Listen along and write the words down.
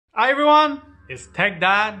Hi everyone, it's Tech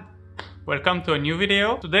Dad. Welcome to a new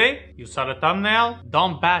video. Today, you saw the thumbnail.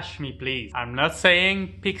 Don't bash me please. I'm not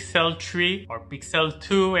saying Pixel 3 or Pixel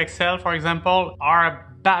 2 XL for example are a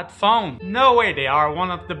bad phone. No way, they are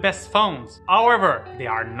one of the best phones. However, they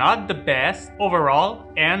are not the best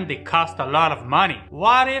overall and they cost a lot of money.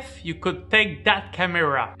 What if you could take that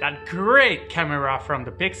camera, that great camera from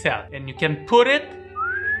the Pixel, and you can put it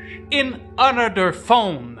in another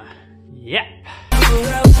phone? Yep.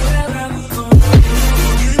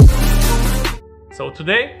 So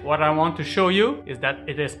today, what I want to show you is that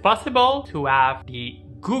it is possible to have the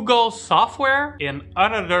Google software in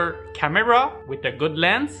another camera with a good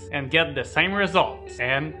lens and get the same results,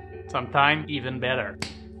 and sometimes even better.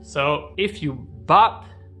 So if you bought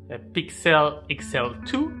a Pixel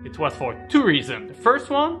XL2, it was for two reasons. The first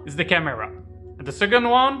one is the camera. And the second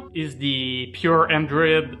one is the pure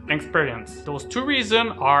Android experience. Those two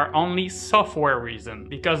reasons are only software reasons,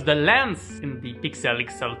 because the lens in the Pixel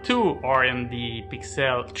XL2 or in the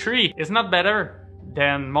Pixel 3 is not better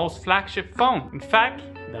than most flagship phones. In fact,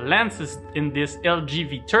 the lenses in this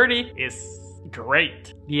LG V30 is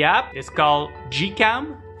great. The app is called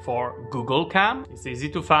GCam for Google Cam. It's easy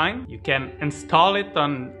to find. You can install it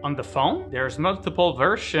on the phone. There's multiple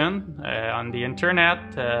versions on the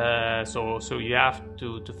internet, so you have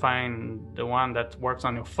to find the one that works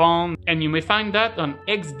on your phone, and you may find that on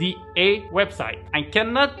XDA website. I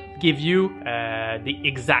cannot give you the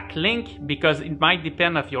exact link because it might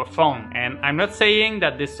depend on your phone, and I'm not saying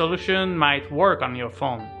that this solution might work on your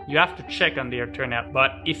phone. You have to check on the internet,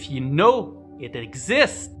 but if you know it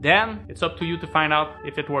exists, then it's up to you to find out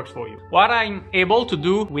if it works for you. What I'm able to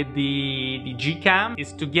do with the GCam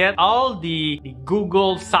is to get all the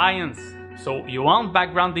Google science. So you want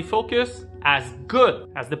background defocus as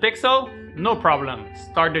good as the Pixel? No problem.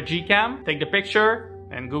 Start the GCam, take the picture,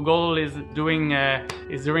 and Google is doing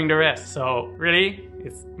the rest. So really,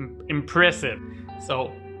 it's impressive.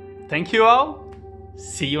 So thank you all.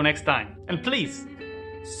 See you next time. And please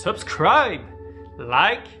subscribe,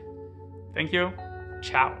 like. Thank you.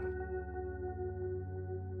 Ciao.